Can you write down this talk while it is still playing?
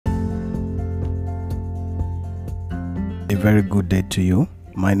A very good day to you.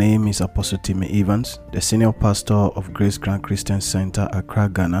 My name is Apostle Timmy Evans, the Senior Pastor of Grace Grand Christian Center, Accra,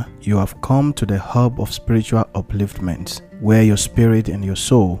 Ghana. You have come to the hub of spiritual upliftment, where your spirit and your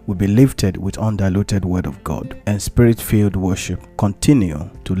soul will be lifted with undiluted word of God and spirit-filled worship. Continue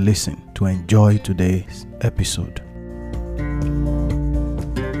to listen to enjoy today's episode.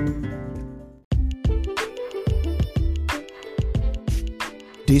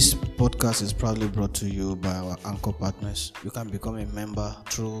 This podcast is proudly brought to you by our anchor partners. You can become a member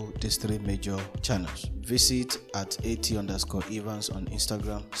through these three major channels. Visit at @Evans on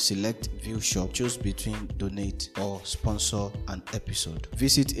Instagram, select View Shop, choose between donate or sponsor an episode.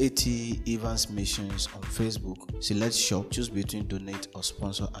 Visit Evans Missions on Facebook, select Shop, choose between donate or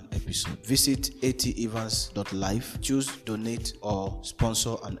sponsor an episode. Visit Evans.life, choose donate or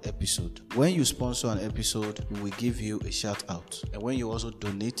sponsor an episode. When you sponsor an episode, we will give you a shout out. And when you also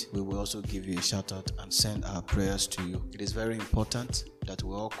donate, we will also give you a shout out and send our prayers to you. It is very important that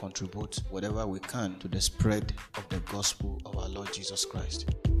we all contribute whatever we can to the spread of the gospel of our Lord Jesus Christ.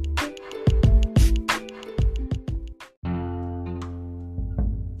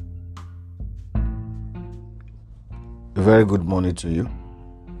 A very good morning to you.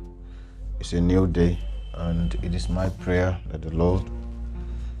 It's a new day, and it is my prayer that the Lord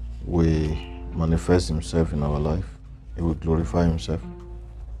will manifest Himself in our life. He will glorify Himself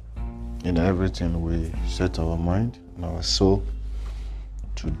in everything we set our mind and our soul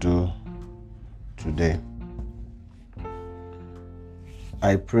to do today.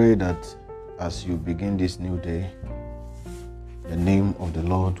 I pray that as you begin this new day, the name of the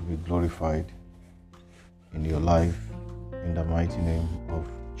Lord will be glorified in your life, in the mighty name of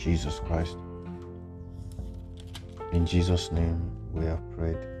Jesus Christ. In Jesus' name we have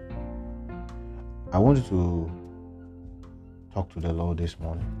prayed. I want you to talk to the Lord this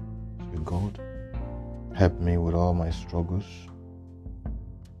morning. Say, God, help me with all my struggles.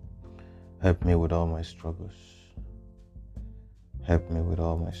 Help me with all my struggles. Help me with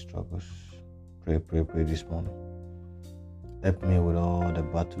all my struggles. Pray this morning. Help me with all the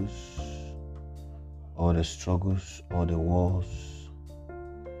battles, all the struggles, all the wars,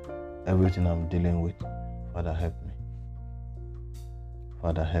 everything I'm dealing with. Father, help me.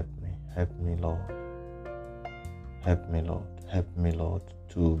 Father, help me. Help me, Lord. Help me, Lord. Help me, Lord,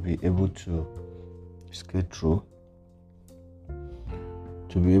 to be able to skate through,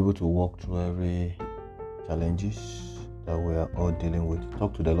 to be able to walk through every challenges that we are all dealing with.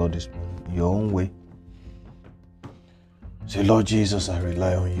 Talk to the Lord this morning in your own way. Say, Lord Jesus, I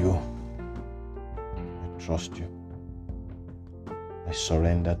rely on you. I trust you. I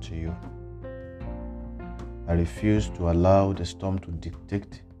surrender to you. I refuse to allow the storm to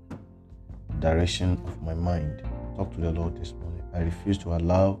dictate the direction of my mind. Talk to the Lord this morning. I refuse to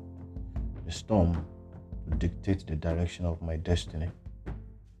allow the storm to dictate the direction of my destiny.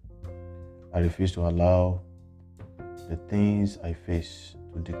 I refuse to allow the things I face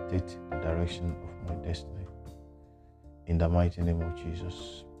to dictate the direction of my destiny. In the mighty name of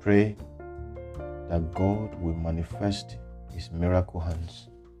Jesus, pray that God will manifest His miracle hands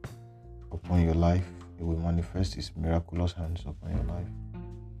upon your life. He will manifest His miraculous hands upon your life.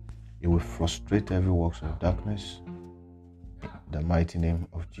 He will frustrate every works of darkness. In the mighty name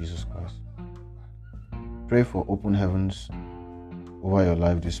of Jesus Christ. Pray for open heavens over your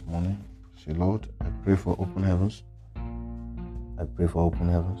life this morning. Say, Lord, I pray for open heavens. I pray for open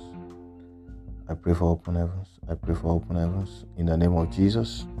heavens. I pray for open heavens. I pray for open heavens in the name of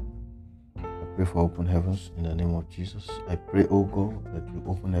Jesus. I pray for open heavens in the name of Jesus. I pray, oh God, that you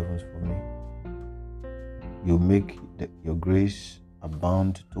open heavens for me. You make your grace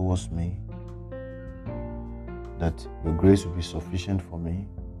abound towards me, that your grace will be sufficient for me,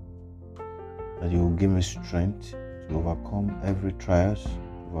 that you will give me strength to overcome every trials,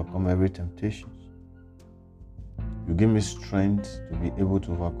 to overcome every temptation. You give me strength to be able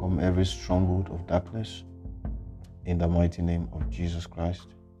to overcome every stronghold of darkness in the mighty name of Jesus Christ.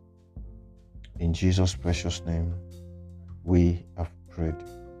 In Jesus' precious name, we have prayed.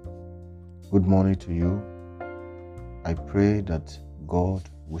 Good morning to you. I pray that God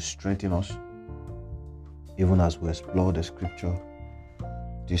will strengthen us even as we explore the scripture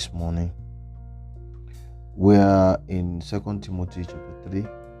this morning. We are in 2 Timothy chapter 3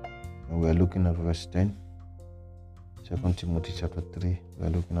 and we are looking at verse 10. 2 Timothy chapter 3, we are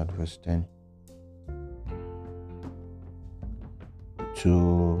looking at verse 10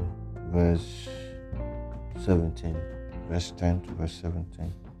 to verse 17. Verse 10 to verse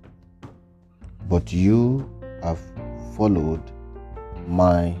 17. But you have followed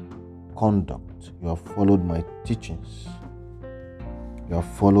my conduct. You have followed my teachings. You have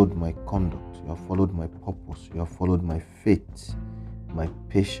followed my conduct. You have followed my purpose. You have followed my faith, my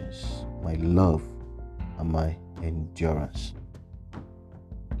patience, my love, and my endurance.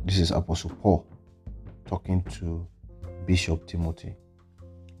 This is Apostle Paul talking to Bishop Timothy.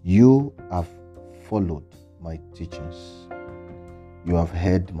 You have followed my teachings. You have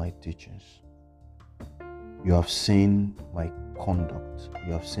heard my teachings. You have seen my conduct.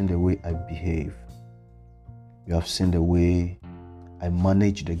 You have seen the way I behave. You have seen the way I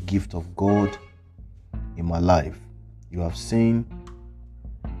manage the gift of God in my life. You have seen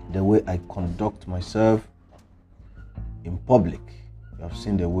the way I conduct myself in public. You have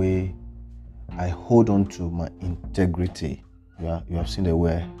seen the way I hold on to my integrity. You have seen the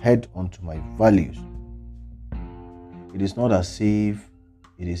way I head on to my values. It is not as if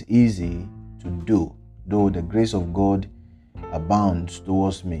it is easy to do, though the grace of God abounds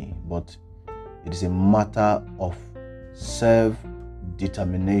towards me, but it is a matter of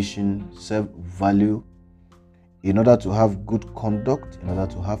self-determination, self-value, in order to have good conduct, in order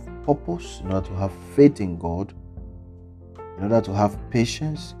to have purpose, in order to have faith in God, in order to have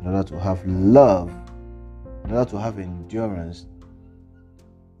patience, in order to have love, in order to have endurance.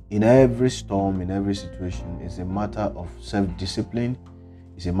 In every storm, in every situation, it's a matter of self-discipline,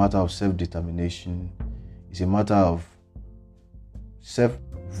 it's a matter of self-determination, it's a matter of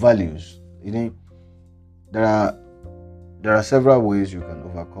self-values. There are several ways you can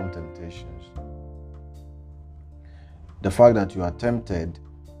overcome temptations. The fact that you are tempted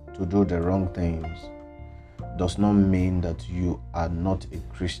to do the wrong things does not mean that you are not a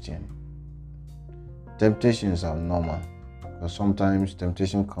Christian. Temptations are normal, because sometimes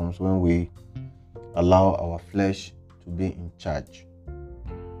temptation comes when we allow our flesh to be in charge.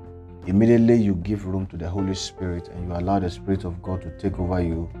 Immediately you give room to the Holy Spirit and you allow the Spirit of God to take over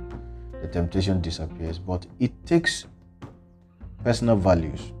you, the temptation disappears. But it takes personal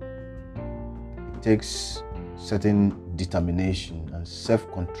values. It takes certain determination and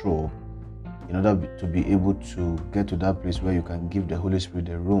self-control in order to be able to get to that place where you can give the Holy Spirit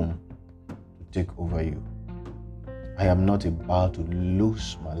the room to take over you. I am not about to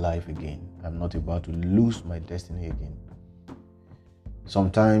lose my life again. I'm not about to lose my destiny again.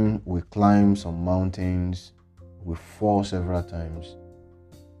 Sometimes we climb some mountains, we fall several times.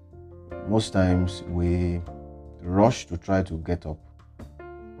 Most times we rush to try to get up.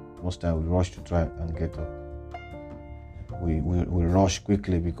 Most times we rush to try and get up. We rush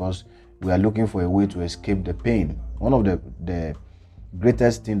quickly because we are looking for a way to escape the pain. One of the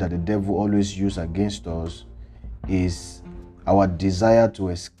greatest thing that the devil always uses against us is our desire to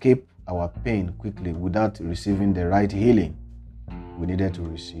escape our pain quickly without receiving the right healing we needed to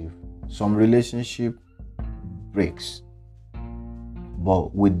receive. Some relationship breaks,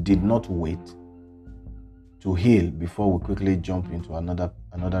 but we did not wait to heal before we quickly jump into another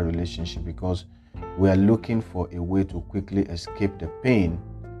relationship, because we are looking for a way to quickly escape the pain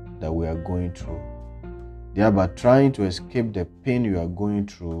that we are going through. Thereby, trying to escape the pain you are going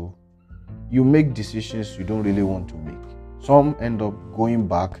through, you make decisions you don't really want to make. Some end up going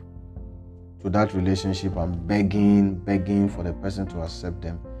back to that relationship and begging for the person to accept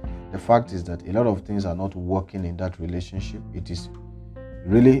them. The fact is that a lot of things are not working in that relationship. It is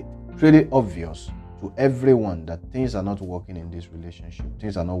really obvious to everyone that things are not working in this relationship,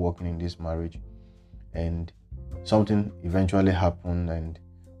 things are not working in this marriage, and something eventually happened and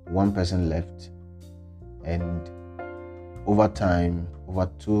one person left, and over time, over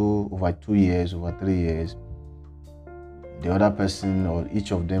 2 years, over 3 years, the other person or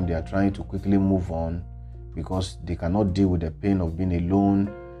each of them, they are trying to quickly move on because they cannot deal with the pain of being alone.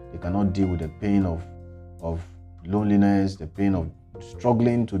 They cannot deal with the pain of loneliness, the pain of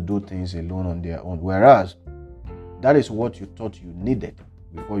struggling to do things alone on their own. Whereas that is what you thought you needed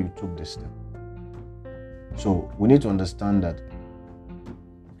before you took the step. So we need to understand that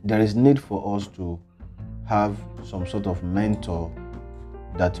there is need for us to have some sort of mentor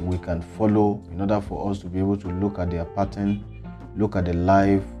that we can follow in order for us to be able to look at their pattern, look at their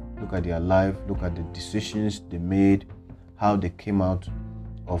life, look at the decisions they made, how they came out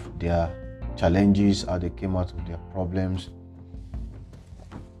of their challenges, how they came out of their problems.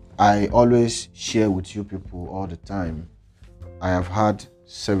 I always share with you people all the time. I have had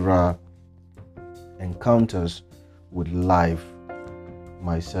several encounters with life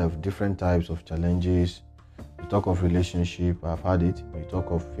myself, different types of challenges. We talk of relationship, I've had it. We talk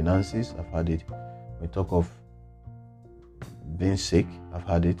of finances, I've had it. We talk of being sick, I've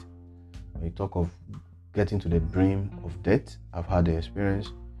had it. We talk of getting to the brim of death, I've had the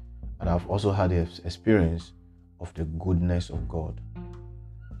experience. And I've also had the experience of the goodness of God.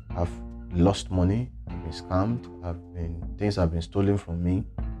 I've lost money, I've been scammed, things have been stolen from me.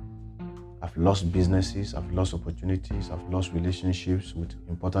 I've lost businesses, I've lost opportunities, I've lost relationships with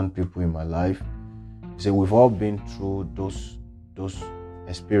important people in my life. So we've all been through those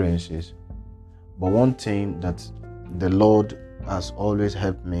experiences. But one thing that the Lord has always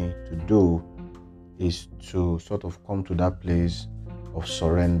helped me to do is to sort of come to that place of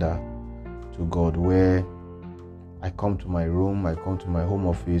surrender to God, where I come to my room, I come to my home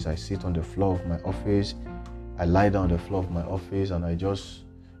office, I sit on the floor of my office, I lie down on the floor of my office, and I just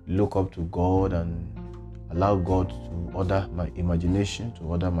look up to God and allow God to order my imagination, to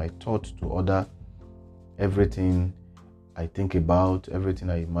order my thoughts, to order everything I think about, everything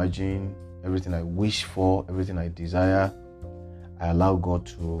I imagine, everything I wish for, everything I desire. I allow God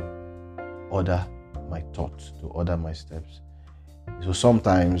to order my thoughts, to order my steps. So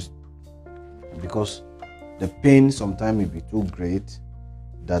sometimes, because the pain sometimes may be too great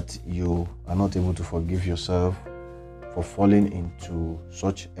that you are not able to forgive yourself for falling into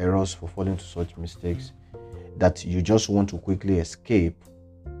such errors, for falling into such mistakes, that you just want to quickly escape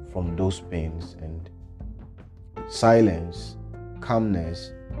from those pains. And silence,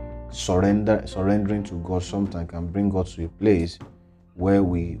 calmness, surrendering to God sometimes can bring us to a place where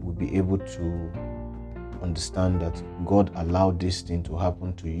we will be able to understand that God allowed this thing to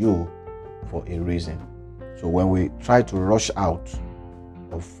happen to you for a reason. So when we try to rush out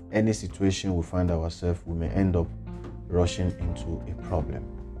of any situation we find ourselves, we may end up rushing into a problem.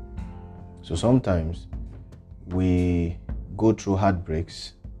 So sometimes we go through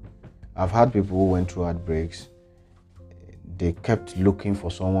heartbreaks. I've had people who went through heartbreaks. They kept looking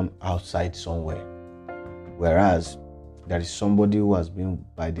for someone outside somewhere, whereas there is somebody who has been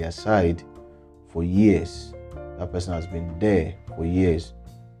by their side for years. That person has been there for years.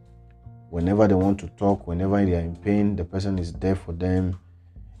 Whenever they want to talk, whenever they are in pain, the person is there for them.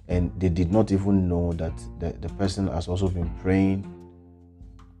 And they did not even know that the person has also been praying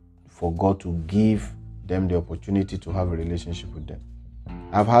for God to give them the opportunity to have a relationship with them.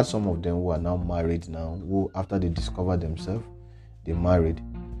 I've had some of them who are now married now, who after they discovered themselves, they married.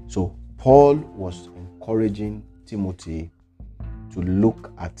 So Paul was encouraging Timothy to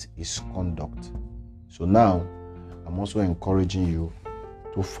look at his conduct. So now I'm also encouraging you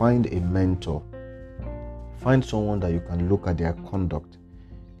to find a mentor. Find someone that you can look at their conduct,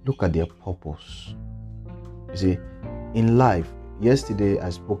 look at their purpose. You see, in life, yesterday I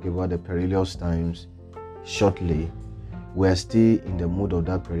spoke about the perilous times shortly. We're still in the mood of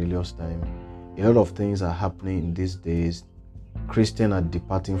that perilous time. A lot of things are happening in these days. Christians are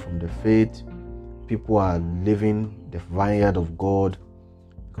departing from the faith. People are leaving the vineyard of God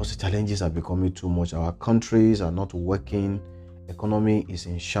because the challenges are becoming too much. Our countries are not working. Economy is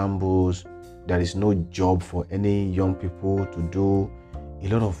in shambles. There is no job for any young people to do. A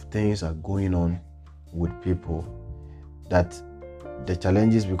lot of things are going on with people that the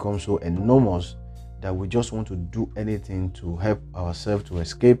challenges become so enormous that we just want to do anything to help ourselves to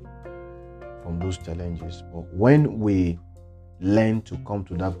escape from those challenges. But when we learn to come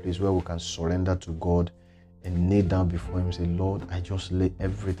to that place where we can surrender to God and kneel down before Him, say, Lord, I just lay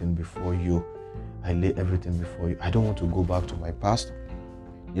everything before you. I lay everything before you. I don't want to go back to my past.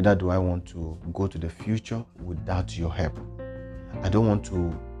 Neither do I want to go to the future without your help. I don't want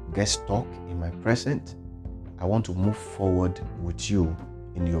to get stuck in my present. I want to move forward with you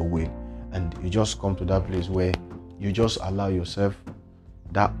in your will. And you just come to that place where you just allow yourself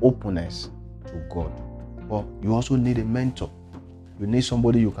that openness to God. But you also need a mentor. You need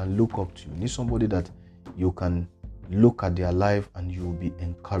somebody you can look up to. You need somebody that you can look at their life and you will be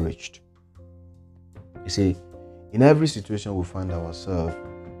encouraged. You see, in every situation we find ourselves,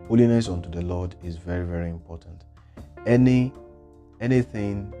 holiness unto the Lord is very, very important. Anything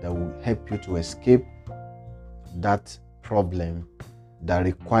that will help you to escape that problem that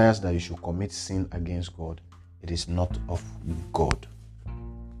requires that you should commit sin against God, it is not of God.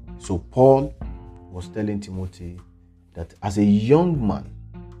 So Paul was telling Timothy that as a young man,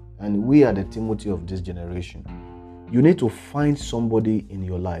 and we are the Timothy of this generation, you need to find somebody in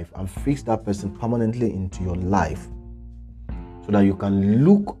your life and fix that person permanently into your life so that you can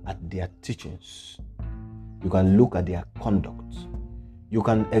look at their teachings, you can look at their conduct, you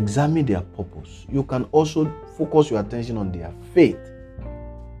can examine their purpose, you can also focus your attention on their faith.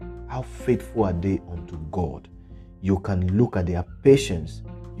 How faithful are they unto God? You can look at their patience,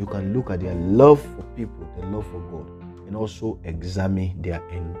 you can look at their love for people, their love for God, and also examine their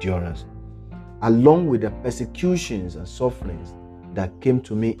endurance. Along with the persecutions and sufferings that came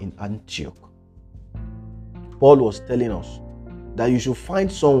to me in Antioch, Paul was telling us that you should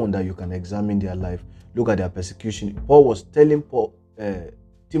find someone that you can examine their life, look at their persecution. Paul was telling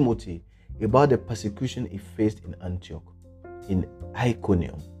Timothy about the persecution he faced in Antioch, in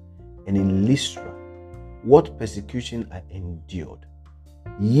Iconium, and in Lystra. What persecution I endured.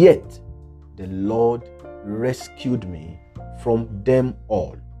 Yet the Lord rescued me from them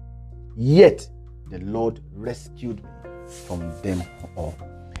all. Yet the Lord rescued me from them all.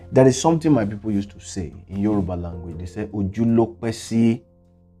 There is something my people used to say in Yoruba language. They say, Ojulopesi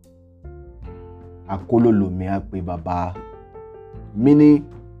akololomi akpe baba. Meaning,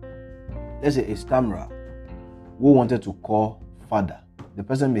 let's say a stammerer who wanted to call father. The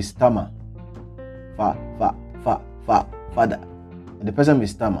person may stammer. Father. And the person may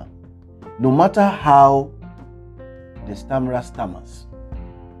stammer. No matter how the stammerer stammers,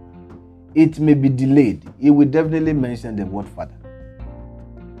 it may be delayed. It will definitely mention the word father.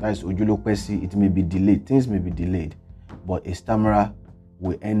 That is Ojulopesi. It may be delayed. Things may be delayed. But a stammerer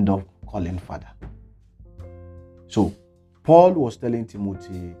will end up calling father. So, Paul was telling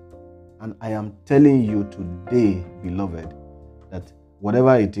Timothy, and I am telling you today, beloved, that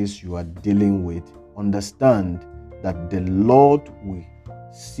whatever it is you are dealing with, understand that the Lord will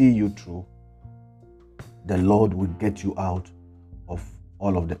see you through. The Lord will get you out of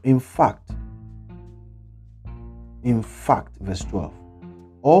all of them. In fact, verse 12,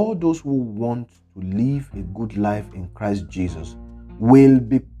 all those who want to live a good life in Christ Jesus will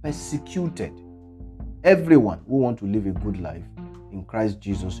be persecuted. Everyone who wants to live a good life in Christ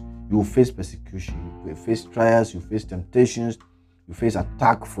Jesus, you will face persecution, you will face trials, you will face temptations, you face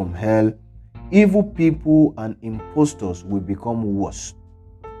attack from hell. Evil people and impostors will become worse,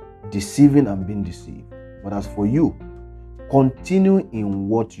 deceiving and being deceived. But as for you, continue in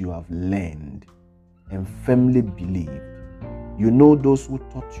what you have learned and firmly believed. You know those who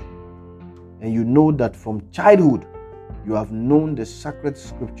taught you, and you know that from childhood you have known the sacred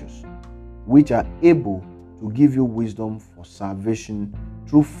scriptures, which are able to give you wisdom for salvation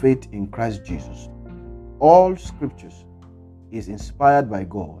through faith in Christ Jesus. All scriptures is inspired by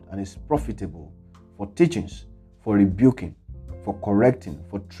God and is profitable for teachings, for rebuking, for correcting,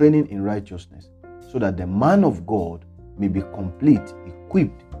 for training in righteousness, so that the man of God may be complete,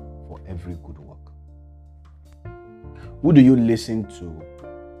 equipped for every good work. Who do you listen to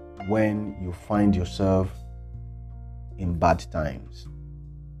when you find yourself in bad times?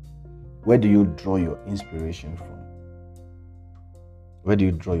 Where do you draw your inspiration from? Where do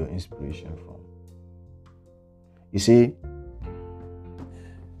you draw your inspiration from? You see,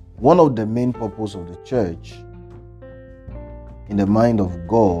 one of the main purposes of the church in the mind of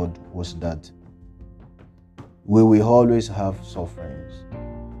God was that we will always have sufferings.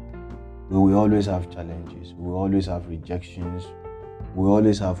 We will always have challenges. We will always have rejections. We will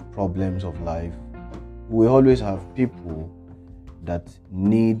always have problems of life. We will always have people that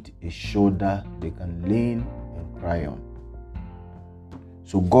need a shoulder they can lean and cry on.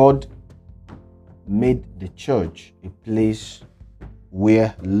 So God made the church a place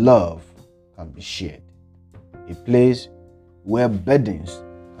where love can be shared, a place where burdens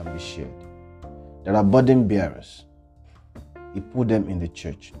can be shared. There are burden bearers. He put them in the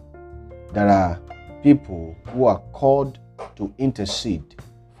church. There are people who are called to intercede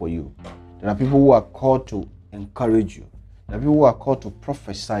for you. There are people who are called to encourage you. There are people who are called to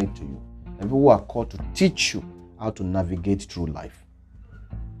prophesy to you. There are people who are called to teach you how to navigate through life.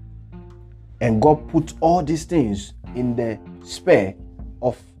 And God put all these things in the spare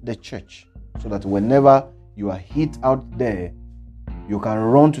of the church, so that whenever you are hit out there, you can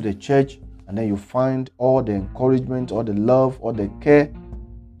run to the church and then you find all the encouragement, all the love, all the care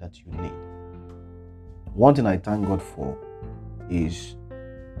that you need. One thing I thank God for is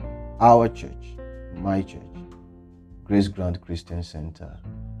our church, my church, Grace Grant Christian Center.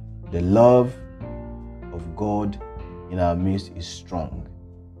 The love of God in our midst is strong.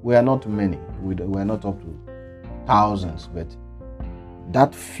 We are not many. We are not up to thousands, but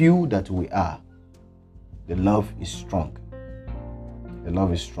that few that we are, the love is strong. The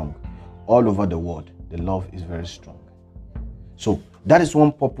love is strong. All over the world, the love is very strong. So that is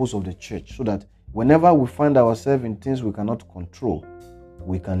one purpose of the church, so that whenever we find ourselves in things we cannot control,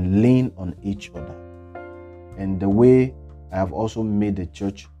 we can lean on each other. And the way I have also made the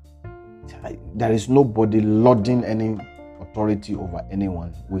church, there is nobody lording any authority over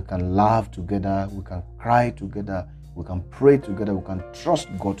anyone. We can laugh together, we can cry together, we can pray together, we can trust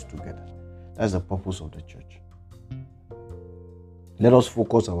God together. That's the purpose of the church. Let us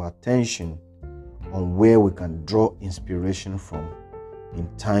focus our attention on where we can draw inspiration from in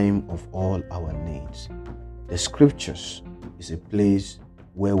time of all our needs. The scriptures is a place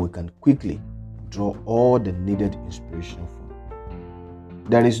where we can quickly draw all the needed inspiration from.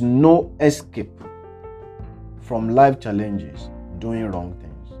 There is no escape from life challenges doing wrong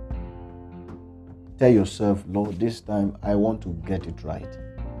things. tell yourself, Lord, this time I want to get it right.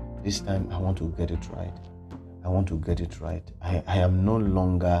 This time I want to get it right. I want to get it right. I am no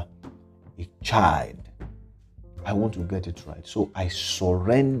longer a child. I want to get it right. So I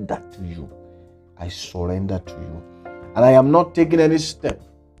surrender to you. I surrender to you. And I am not taking any step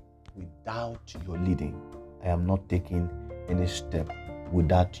without your leading. I am not taking any step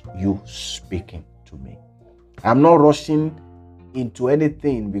without you speaking to me. I am not rushing into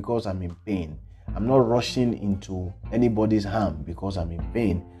anything because I'm in pain. I'm not rushing into anybody's harm because I'm in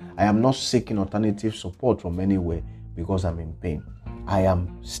pain. I am not seeking alternative support from anywhere because I'm in pain. I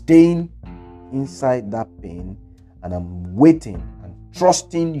am staying inside that pain and I'm waiting and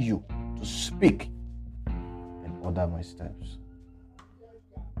trusting you to speak and order my steps.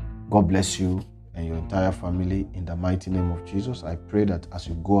 God bless you and your entire family in the mighty name of Jesus. I pray that as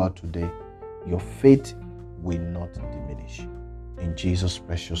you go out today, your faith will not diminish. In Jesus'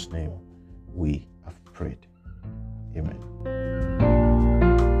 precious name, we have prayed. Amen.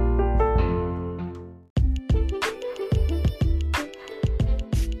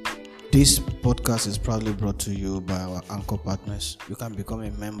 This podcast is proudly brought to you by our anchor partners. You can become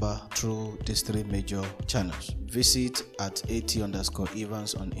a member through these three major channels. Visit at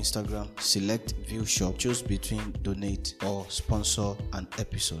 @Evans on Instagram. Select View Shop. Choose between donate or sponsor an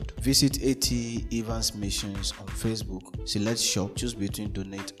episode. Visit Evans Missions on Facebook. Select Shop. Choose between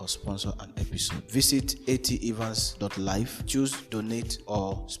donate or sponsor an episode. Visit Evans.life. Choose donate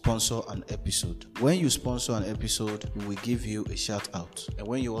or sponsor an episode. When you sponsor an episode, we will give you a shout out. And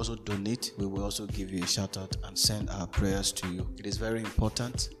when you also donate, we will also give you a shout out and send our prayers to you. It is very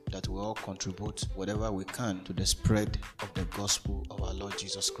important that we all contribute whatever we can to the spread of the gospel of our Lord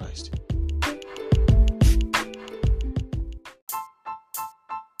Jesus Christ.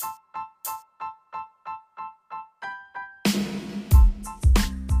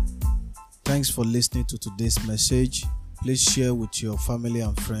 Thanks for listening to today's message. Please share with your family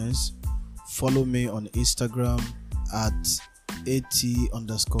and friends. Follow me on Instagram at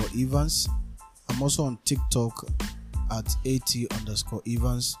 @Evans. I'm also on TikTok at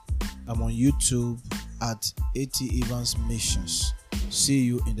 @Evans. I'm on YouTube at @Evans Missions. See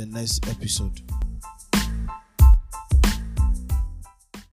you in the next episode.